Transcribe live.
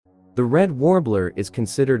The red warbler is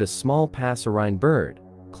considered a small passerine bird,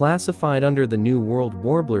 classified under the New World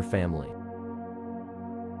warbler family.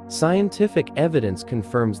 Scientific evidence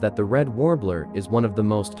confirms that the red warbler is one of the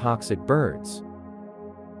most toxic birds.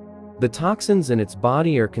 The toxins in its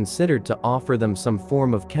body are considered to offer them some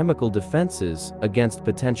form of chemical defenses against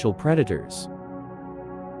potential predators.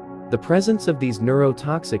 The presence of these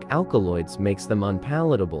neurotoxic alkaloids makes them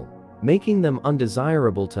unpalatable, making them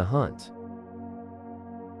undesirable to hunt.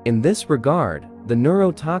 In this regard, the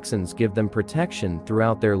neurotoxins give them protection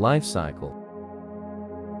throughout their life cycle.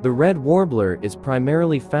 The red warbler is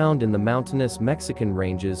primarily found in the mountainous Mexican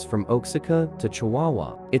ranges from Oaxaca to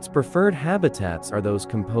Chihuahua. Its preferred habitats are those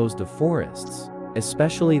composed of forests,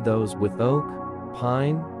 especially those with oak,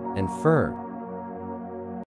 pine, and fir.